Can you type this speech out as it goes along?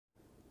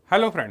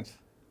Hello friends,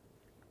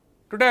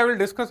 today I will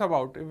discuss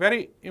about a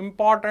very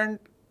important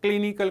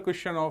clinical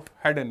question of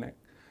head and neck,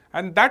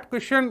 and that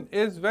question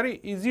is very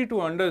easy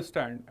to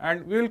understand,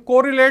 and we will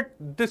correlate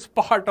this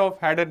part of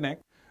head and neck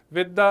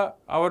with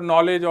our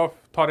knowledge of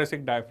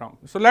thoracic diaphragm.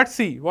 So let's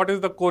see what is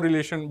the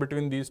correlation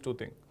between these two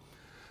things.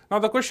 Now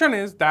the question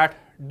is that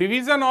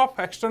division of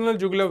external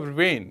jugular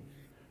vein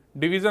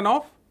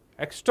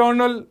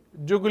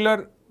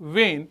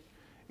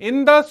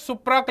in the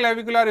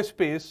supraclavicular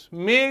space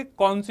may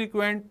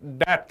consequent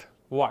death.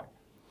 Why?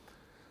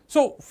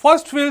 So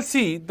first we will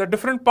see the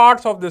different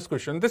parts of this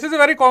question. This is a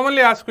very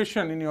commonly asked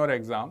question in your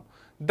exam,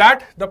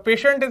 that the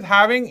patient is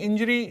having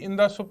injury in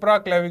the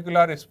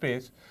supraclavicular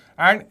space,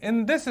 and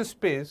in this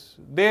space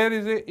there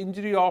is an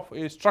injury of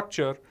a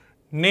structure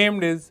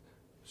named as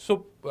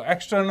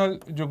external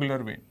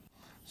jugular vein.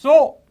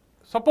 So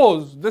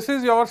suppose this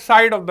is your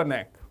side of the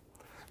neck.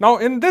 Now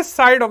in this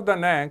side of the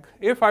neck,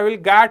 if I will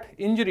get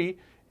injury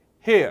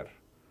here,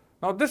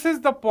 now this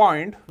is the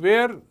point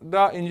where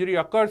the injury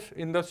occurs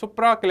in the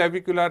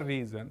supraclavicular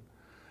region,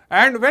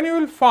 and when you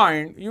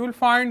will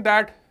find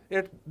that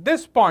at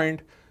this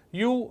point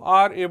you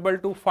are able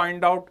to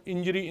find out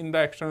injury in the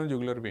external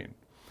jugular vein.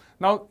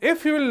 Now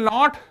if you will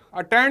not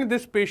attend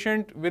this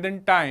patient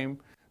within time,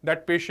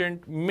 that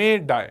patient may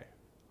die,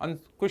 and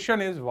question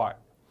is why.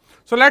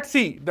 So let's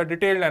see the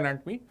detailed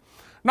anatomy.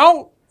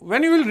 Now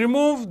when you will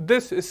remove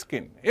this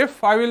skin,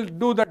 if I will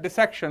do the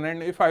dissection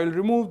and if I will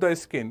remove the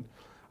skin,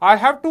 I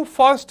have to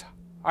first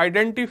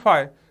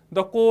identify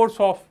the course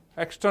of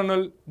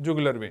external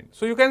jugular vein.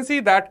 So you can see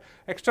that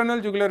external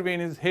jugular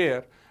vein is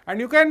here, and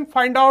you can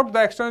find out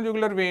the external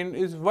jugular vein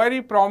is very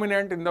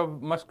prominent in the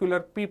muscular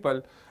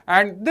people,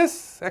 and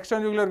this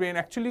external jugular vein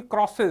actually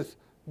crosses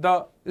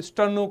the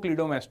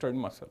sternocleidomastoid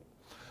muscle.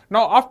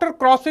 Now after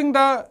crossing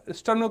the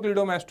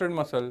sternocleidomastoid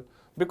muscle,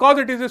 because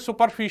it is a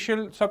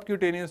superficial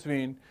subcutaneous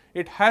vein,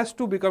 it has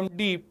to become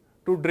deep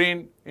to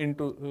drain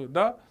into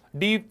the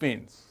deep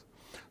veins.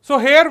 So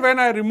here when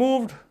I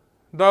removed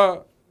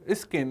the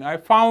skin, I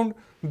found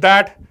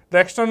that the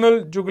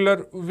external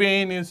jugular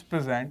vein is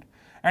present,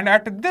 and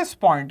at this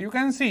point you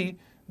can see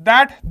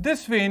that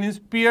this vein is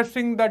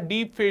piercing the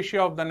deep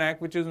fascia of the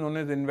neck, which is known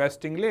as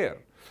investing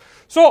layer.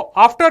 So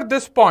after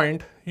this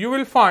point you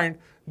will find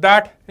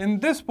that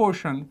in this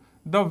portion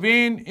the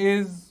vein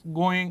is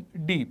going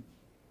deep.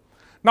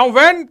 Now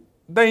when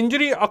the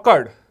injury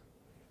occurred,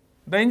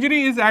 the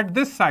injury is at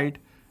this site,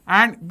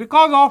 and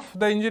because of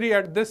the injury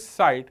at this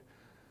site,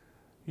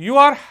 you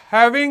are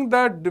having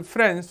the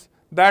difference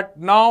that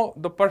now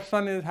the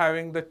person is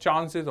having the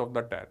chances of the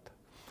death.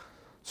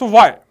 So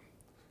why?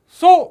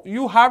 So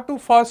you have to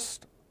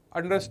first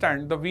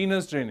understand the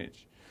venous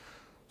drainage.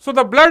 So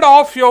the blood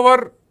of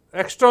your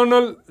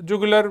external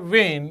jugular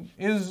vein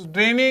is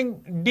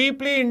draining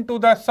deeply into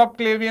the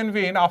subclavian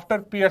vein after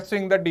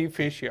piercing the deep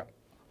fascia.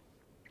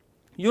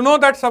 You know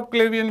that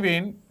subclavian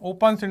vein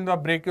opens in the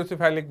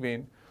brachiocephalic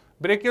vein.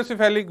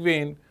 Brachiocephalic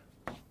vein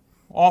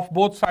of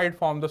both sides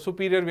form the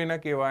superior vena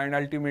cava, and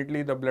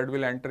ultimately the blood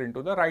will enter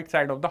into the right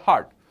side of the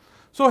heart.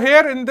 So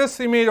here in this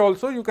image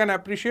also you can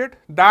appreciate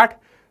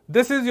that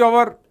this is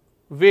your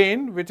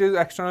vein, which is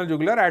external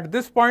jugular. At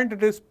this point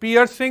it is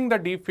piercing the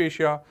deep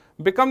fascia,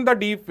 become the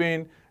deep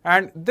vein,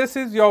 and this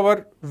is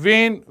your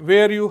vein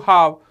where you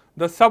have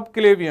the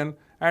subclavian,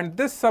 and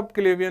this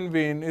subclavian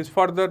vein is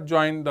further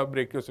joined the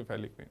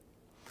brachiocephalic vein.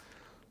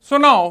 So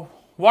now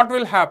what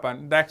will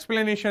happen? The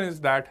explanation is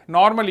that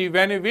normally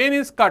when a vein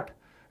is cut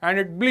and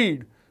it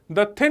bleeds,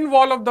 the thin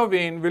wall of the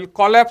vein will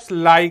collapse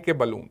like a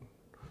balloon.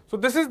 So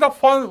this is the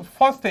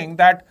first thing,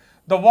 that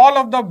the wall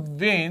of the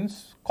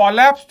veins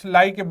collapsed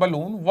like a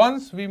balloon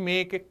once we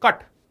make a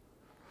cut.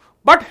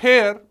 But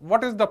here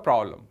what is the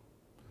problem?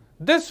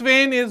 This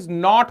vein is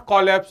not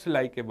collapsed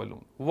like a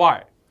balloon.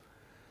 Why?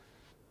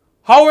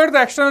 However,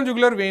 the external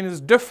jugular vein is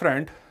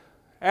different,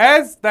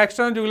 as the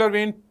external jugular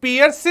vein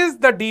pierces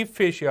the deep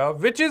fascia,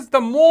 which is the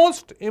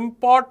most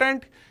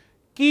important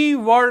key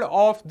word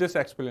of this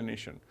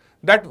explanation,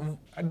 that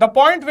the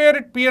point where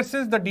it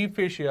pierces the deep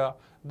fascia,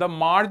 the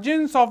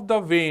margins of the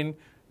vein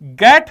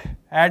get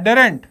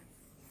adherent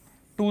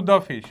to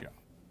the fascia.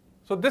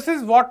 So this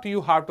is what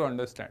you have to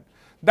understand,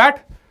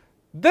 that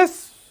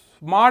this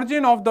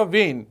margin of the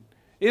vein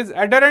is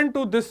adherent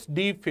to this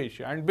deep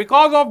fascia, and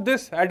because of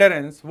this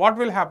adherence, what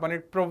will happen?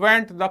 It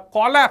prevents the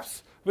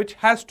collapse which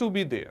has to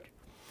be there.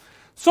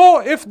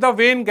 So if the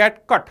vein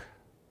get cut,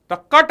 the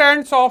cut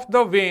ends of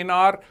the vein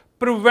are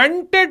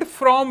prevented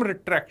from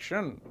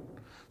retraction.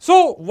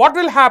 So what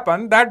will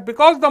happen, that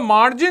because the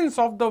margins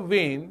of the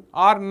vein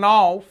are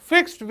now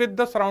fixed with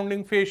the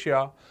surrounding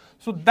fascia,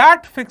 so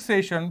that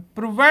fixation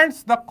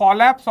prevents the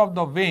collapse of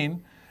the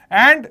vein,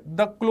 and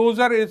the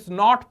closure is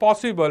not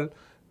possible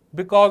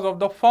because of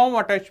the firm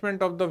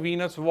attachment of the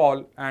venous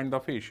wall and the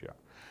fascia.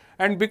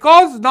 And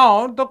because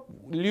now the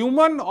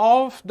lumen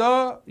of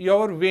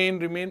your vein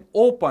remain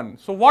open,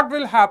 so what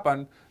will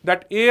happen,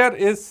 that air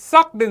is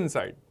sucked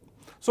inside.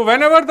 So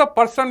whenever the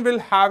person will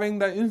having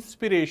the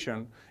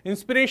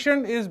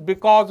inspiration is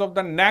because of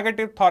the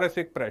negative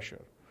thoracic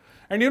pressure.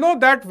 And you know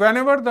that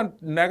whenever the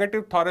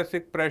negative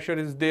thoracic pressure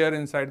is there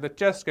inside the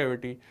chest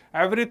cavity,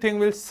 everything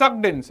will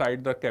sucked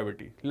inside the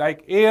cavity,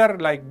 like air,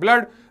 like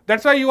blood.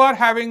 That's why you are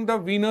having the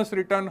venous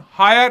return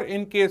higher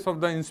in case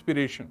of the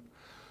inspiration.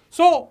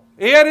 So,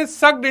 air is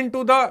sucked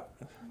into the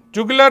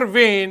jugular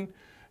vein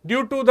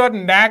due to the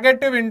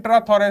negative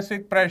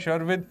intrathoracic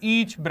pressure with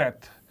each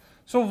breath.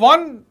 So,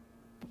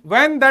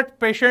 when that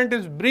patient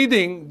is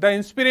breathing, the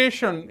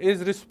inspiration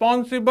is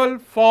responsible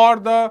for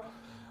the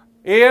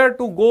air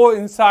to go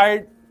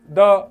inside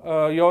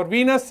your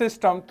venous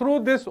system through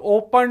this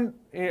open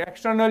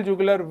external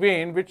jugular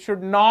vein, which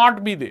should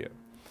not be there.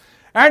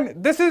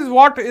 And this is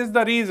what is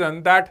the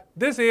reason that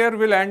this air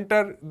will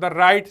enter the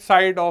right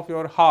side of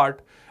your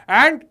heart,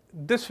 and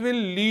this will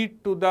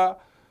lead to the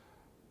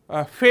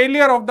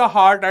failure of the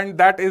heart, and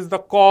that is the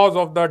cause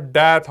of the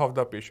death of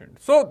the patient.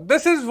 So,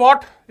 this is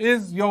what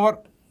is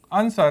your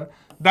answer,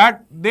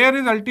 that there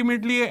is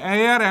ultimately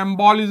air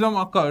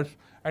embolism occurs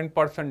and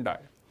person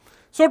die.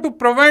 So, to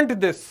prevent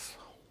this,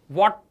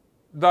 what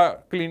the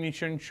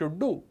clinician should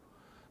do?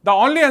 The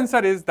only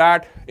answer is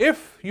that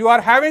if you are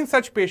having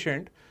such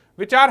patient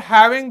which are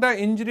having the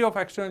injury of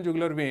external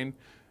jugular vein,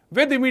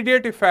 with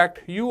immediate effect,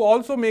 you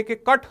also make a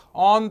cut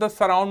on the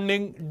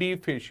surrounding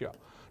deep fascia.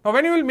 Now,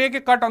 when you will make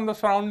a cut on the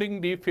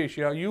surrounding deep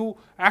fascia, you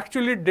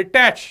actually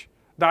detach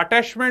the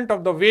attachment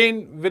of the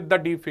vein with the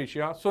deep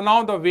fascia. So,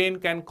 now the vein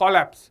can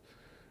collapse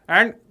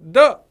and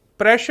the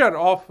pressure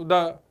of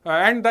the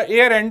and the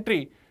air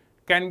entry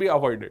can be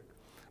avoided.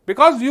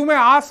 Because you may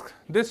ask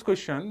this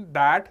question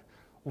that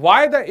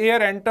why the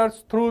air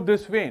enters through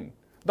this vein?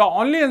 The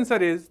only answer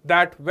is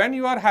that when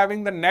you are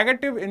having the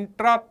negative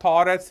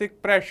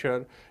intrathoracic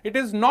pressure, it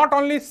is not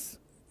only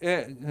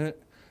there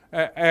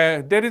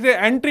is an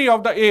entry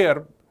of the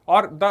air,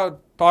 or the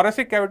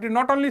thoracic cavity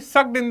not only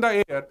sucked in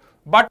the air,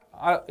 but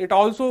it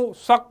also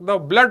sucked the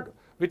blood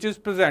which is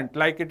present,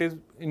 like it is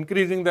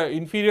increasing the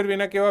inferior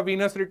vena cava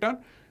venous return,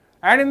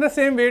 and in the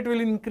same way it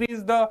will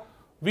increase the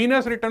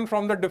venous return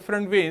from the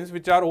different veins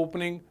which are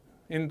opening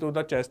into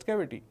the chest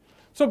cavity.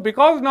 So,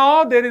 because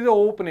now there is an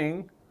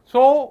opening,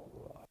 so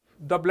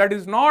the blood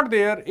is not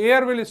there,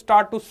 air will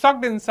start to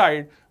sucked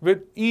inside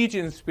with each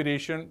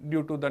inspiration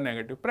due to the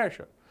negative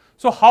pressure.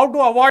 So, how to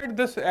avoid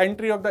this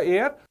entry of the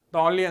air? The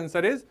only answer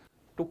is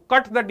to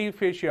cut the deep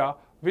fascia,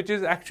 which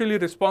is actually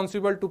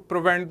responsible to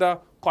prevent the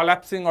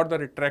collapsing or the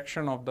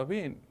retraction of the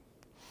vein.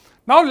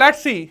 Now, let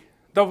us see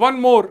the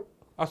one more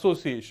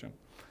association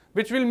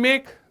which will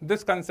make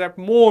this concept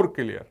more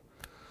clear.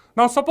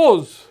 Now,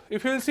 suppose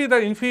if you will see the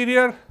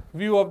inferior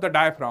view of the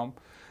diaphragm,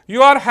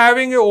 you are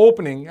having an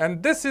opening,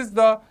 and this is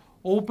the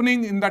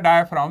opening in the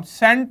diaphragm,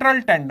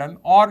 central tendon,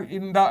 or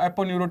in the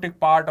aponeurotic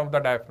part of the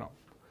diaphragm,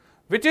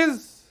 which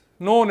is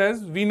known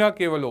as vena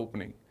cava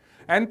opening.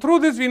 And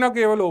through this vena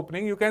cava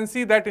opening, you can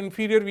see that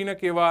inferior vena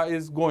cava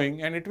is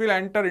going and it will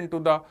enter into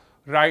the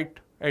right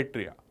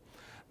atria.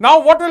 Now,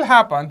 what will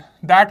happen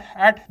that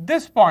at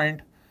this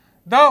point,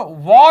 the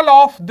wall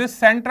of this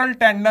central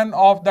tendon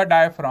of the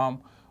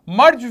diaphragm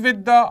merge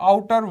with the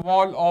outer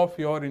wall of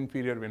your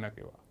inferior vena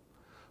cava.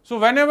 So,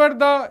 whenever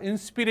the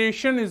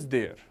inspiration is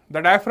there, the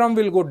diaphragm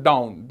will go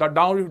down, the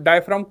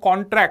diaphragm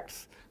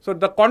contracts. So,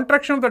 the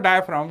contraction of the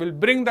diaphragm will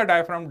bring the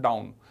diaphragm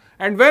down,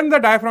 and when the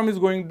diaphragm is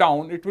going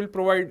down, it will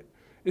provide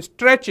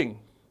stretching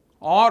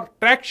or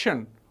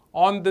traction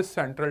on this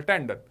central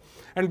tendon.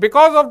 And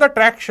because of the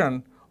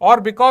traction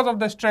or because of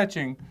the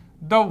stretching,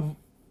 the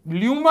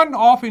lumen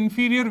of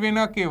inferior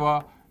vena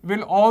cava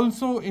will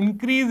also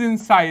increase in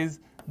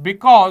size,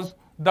 because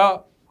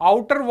the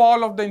outer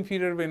wall of the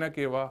inferior vena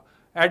cava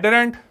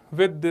adherent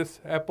with this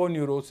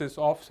aponeurosis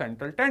of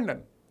central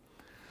tendon.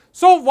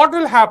 So, what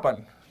will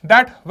happen?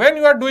 That when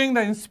you are doing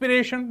the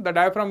inspiration, the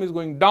diaphragm is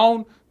going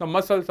down, the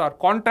muscles are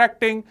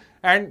contracting,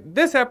 and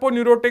this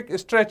aponeurotic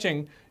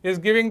stretching is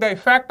giving the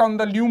effect on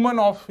the lumen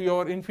of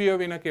your inferior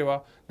vena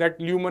cava, that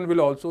lumen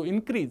will also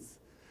increase.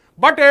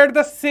 But at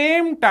the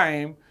same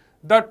time,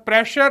 the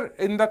pressure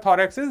in the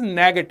thorax is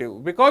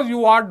negative because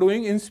you are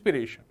doing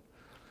inspiration.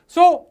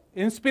 So,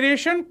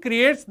 inspiration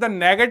creates the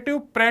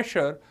negative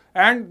pressure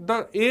and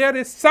the air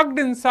is sucked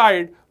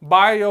inside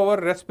by your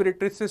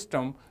respiratory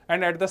system,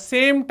 and at the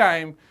same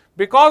time,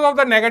 because of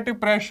the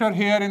negative pressure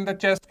here in the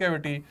chest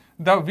cavity,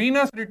 the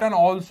venous return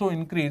also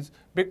increase,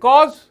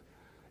 because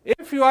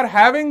if you are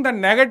having the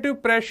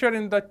negative pressure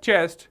in the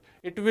chest,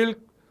 it will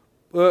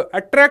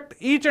attract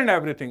each and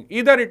everything,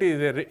 either it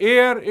is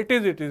air, it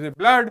is a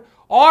blood,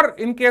 or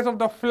in case of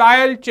the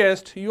flail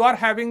chest, you are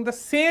having the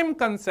same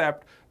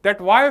concept, that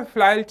why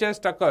flail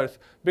chest occurs,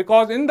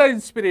 because in the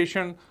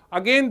inspiration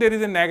again there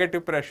is a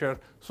negative pressure,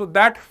 so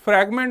that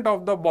fragment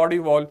of the body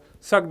wall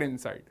sucked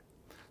inside.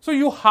 So,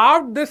 you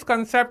have this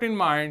concept in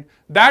mind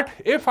that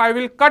if I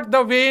will cut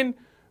the vein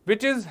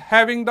which is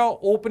having the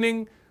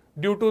opening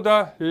due to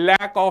the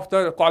lack of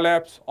the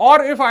collapse,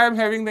 or if I am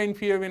having the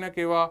inferior vena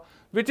cava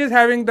which is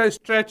having the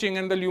stretching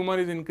and the lumen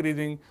is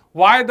increasing,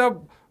 why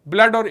the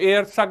blood or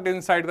air sucked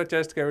inside the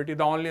chest cavity?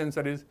 The only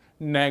answer is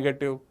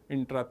negative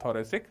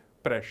intrathoracic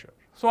pressure.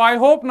 So, I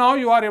hope now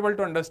you are able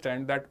to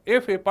understand that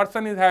if a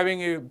person is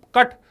having a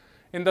cut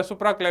in the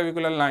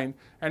supraclavicular line,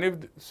 and if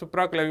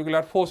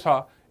supraclavicular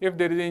fossa, if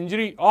there is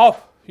injury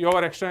of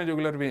your external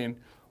jugular vein,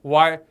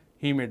 why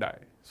he may die.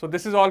 So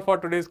this is all for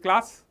today's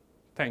class.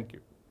 Thank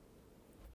you.